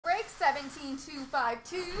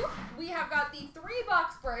17252. We have got the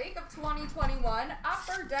 3-box break of 2021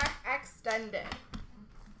 Upper Deck Extended.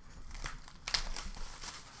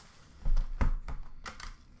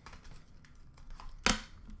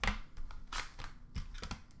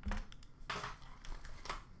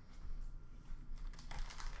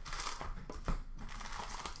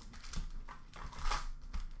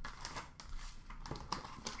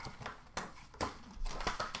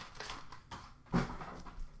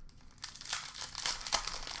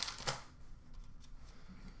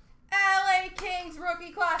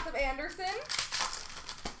 Rookie class of Anderson.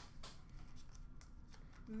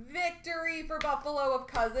 Victory for Buffalo of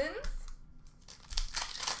Cousins.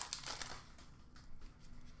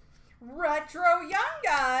 Retro Young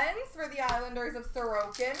Guns for the Islanders of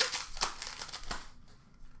Sorokin.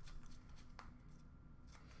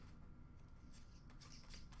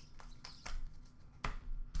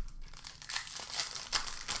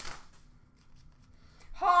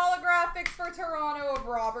 Holographics for Toronto of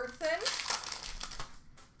Robertson.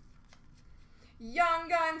 Young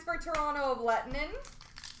Guns for Toronto of Lettinen.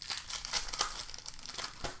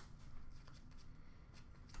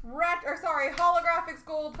 Holographics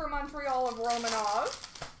Gold for Montreal of Romanov.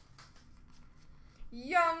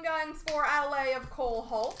 Young Guns for LA of Cole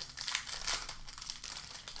Holt.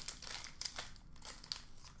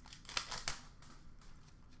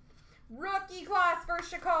 Rookie class for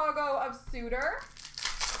Chicago of Suter.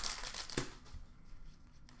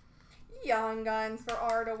 Young Guns for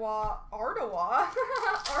Artois. Art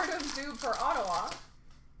of Zub for Ottawa.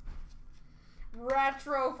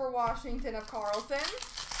 Retro for Washington of Carlson.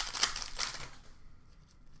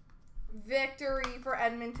 Victory for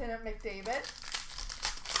Edmonton of McDavid.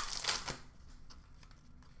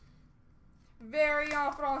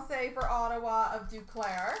 Variant Francais for Ottawa of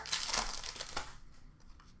Duclair.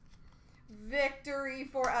 Victory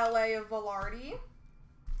for LA of Velarde.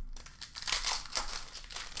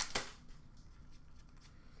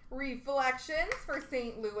 Reflections for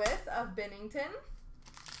St. Louis of Binnington.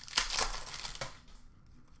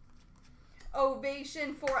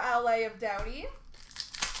 Ovation for LA of Doughty.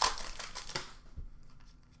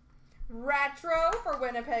 Retro for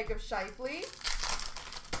Winnipeg of Shifley.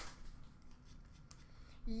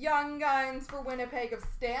 Young Guns for Winnipeg of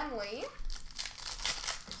Stanley.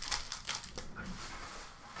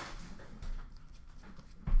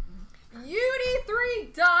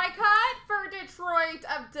 UD3 die cut for Detroit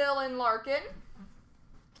of Dylan Larkin.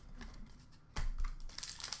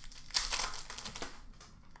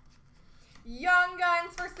 Young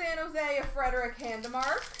Guns for San Jose of Frederick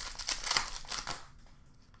Handemark.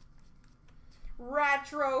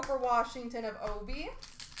 Retro for Washington of Obi.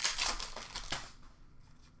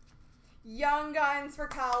 Young Guns for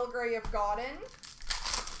Calgary of Godin.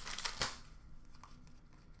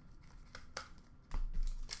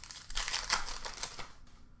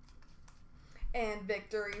 And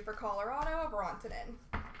victory for Colorado of Rantanen.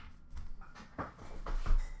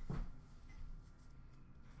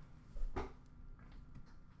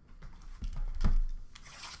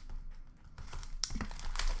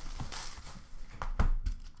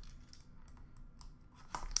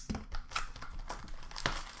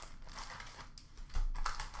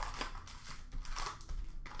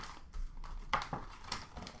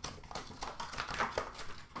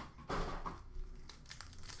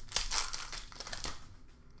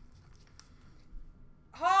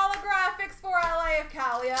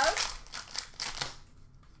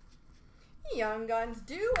 Young Guns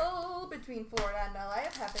duel between Florida and LA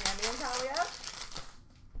of Hepiniemi and Kaliev.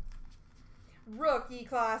 Rookie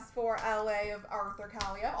class for LA of Arthur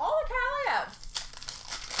Kaliev. All the Kalievs.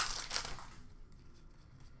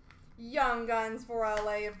 Young Guns for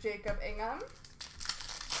LA of Jacob Ingham.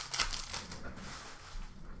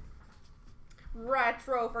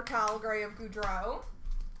 Retro for Calgary of Goudreau.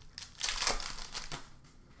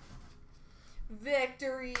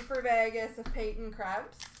 Victory for Vegas of Peyton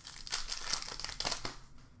Krebs.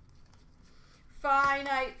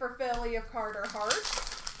 Finite for Philly of Carter Hart.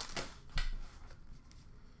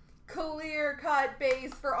 Clear cut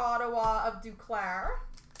base for Ottawa of Duclair.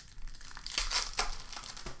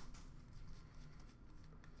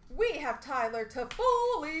 We have Tyler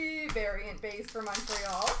Toffoli, variant base for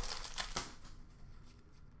Montreal.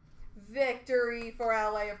 Victory for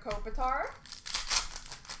LA of Kopitar.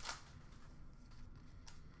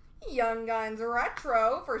 Young Guns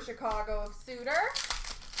retro for Chicago of Suter.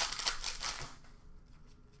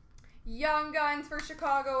 Young Guns for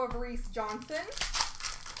Chicago of Reese Johnson.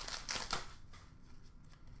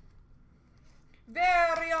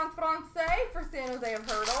 Variant Francais for San Jose of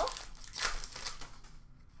Hurdle.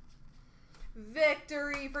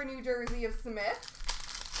 Victory for New Jersey of Smith.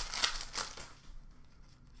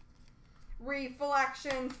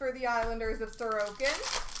 Reflections for the Islanders of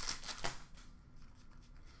Sorokin.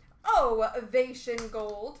 Ovation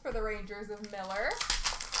Gold for the Rangers of Miller.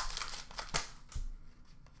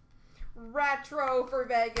 Retro for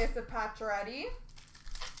Vegas of Pacioretty.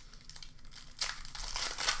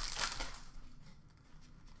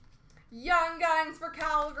 Young Guns for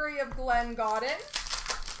Calgary of Glenn Godden.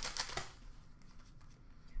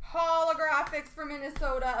 Holographics for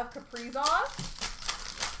Minnesota of Kaprizov.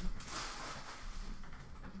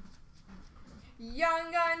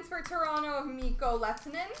 Young Guns for Toronto of Mikko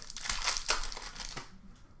Lehtinen.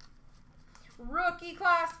 Rookie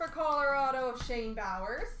class for Colorado of Shane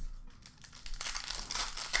Bowers.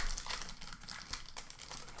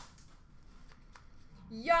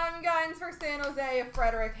 Young Guns for San Jose of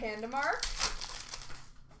Frederick Handemark.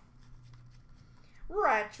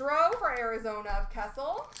 Retro for Arizona of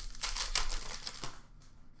Kessel.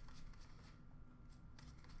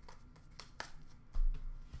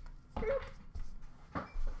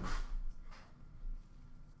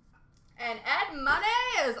 And Ed Money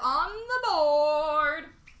is on the board.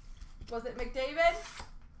 Was it McDavid?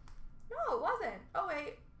 No, it wasn't. Oh,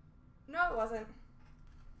 wait. No, it wasn't.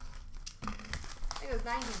 I think it was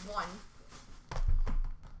 91.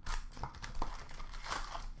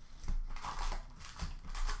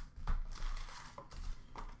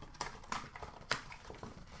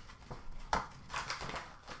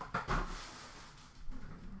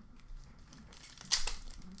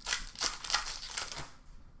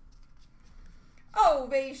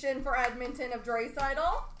 Ovation for Edmonton of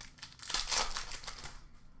Draisaitl.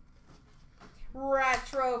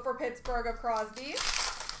 Retro for Pittsburgh of Crosby.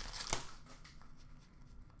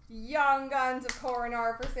 Young Guns of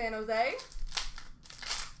Coronar for San Jose.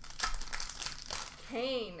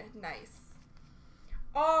 Kane, nice.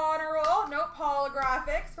 Honor roll, nope,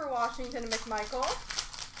 holographics for Washington and McMichael.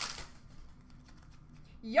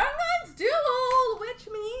 Young Guns duel, which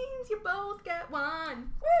means you both get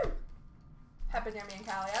one. Woo! Hepanyemi and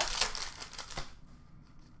Kalia.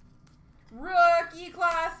 Rookie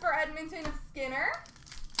class for Edmonton of Skinner.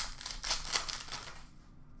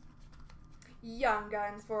 Young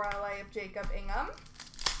Guns for LA of Jacob Ingham.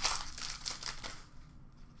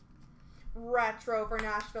 Retro for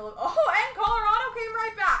Nashville of, and Colorado came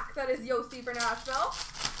right back. That is Yossi for Nashville.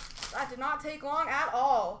 That did not take long at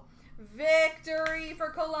all. Victory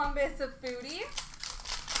for Columbus of Foodie.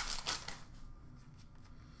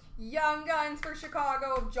 Young Guns for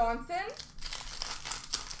Chicago of Johnson.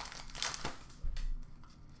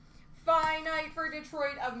 Finite for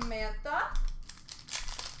Detroit of Mantha.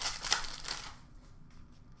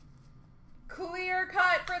 Clear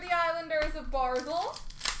cut for the Islanders of Barzal.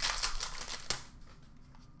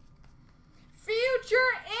 Future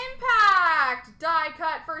Impact die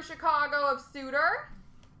cut for Chicago of Suter.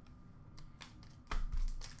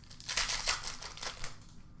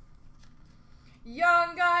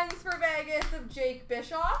 Young Guns for Vegas of Jake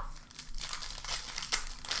Bischoff.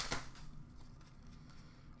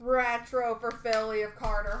 Retro for Philly of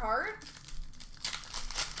Carter Hart.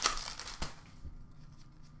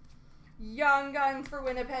 Young Guns for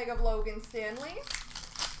Winnipeg of Logan Stanley.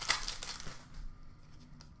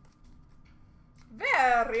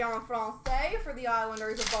 Very en français for the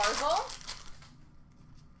Islanders of Barzal.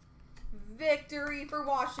 Victory for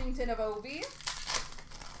Washington of Ovi.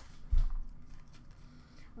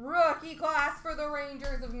 Rookie class for the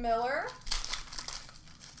Rangers of Miller.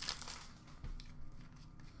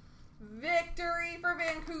 Victory for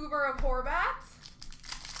Vancouver of Horvat.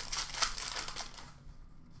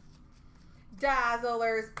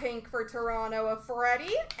 Dazzlers pink for Toronto of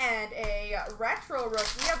Freddie. And a retro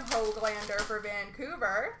rookie of Höglander for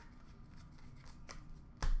Vancouver.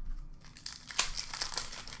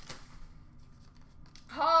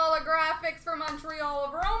 Holographics for Montreal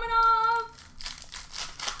of Romanov.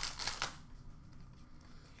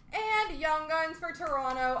 And Young Guns for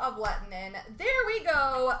Toronto of Lehtinen. There we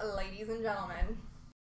go, ladies and gentlemen.